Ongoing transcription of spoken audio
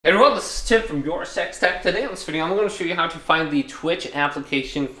this is Tim from Your Sex Tech. Today in this video, I'm going to show you how to find the Twitch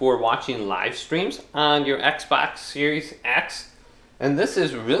application for watching live streams on your Xbox Series X. And this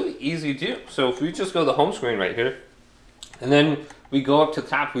is really easy to do. So if we just go to the home screen right here, and then we go up to the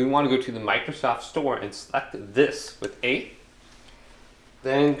top, we want to go to the Microsoft Store and select this with A.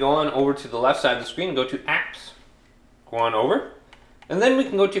 Then go on over to the left side of the screen and go to Apps. Go on over, and then we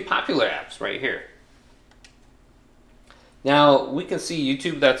can go to Popular Apps right here. Now, we can see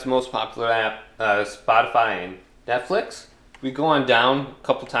YouTube, that's the most popular app, Spotify and Netflix. We go on down a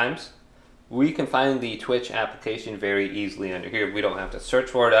couple times. We can find the Twitch application very easily under here. We don't have to search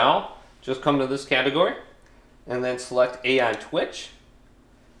for it at all. Just come to this category and then select A on Twitch.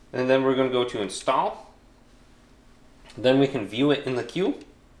 And then we're going to go to Install. Then we can view it in the queue.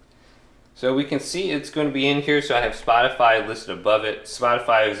 So we can see it's going to be in here, so I have Spotify listed above it.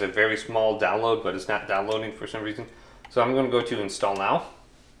 Spotify is a very small download, but it's not downloading for some reason. So I'm going to go to Install Now.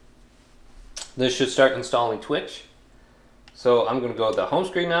 This should start installing Twitch. So I'm going to go to the home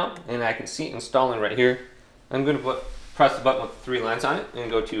screen now, and I can see it installing right here. I'm going to press the button with 3 lines on it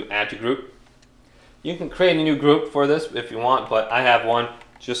and go to Add to Group. You can create a new group for this if you want, but I have one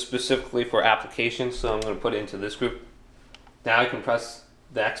just specifically for applications, so I'm going to put it into this group. Now I can press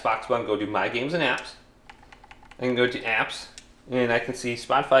the Xbox button, go to My Games and Apps, and go to Apps, and I can see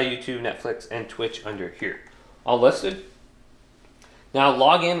Spotify, YouTube, Netflix, and Twitch under here, all listed. Now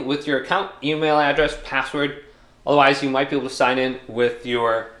log in with your account, email address, password. Otherwise, you might be able to sign in with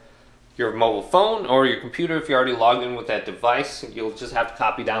your mobile phone or your computer. If you're already logged in with that device, you'll just have to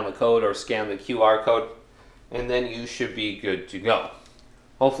copy down the code or scan the QR code, and then you should be good to go.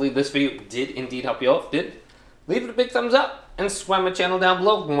 Hopefully this video did indeed help you out. If it did, leave it a big thumbs up and subscribe my channel down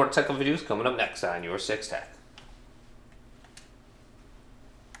below for more tech videos coming up next on Your Sex Tech.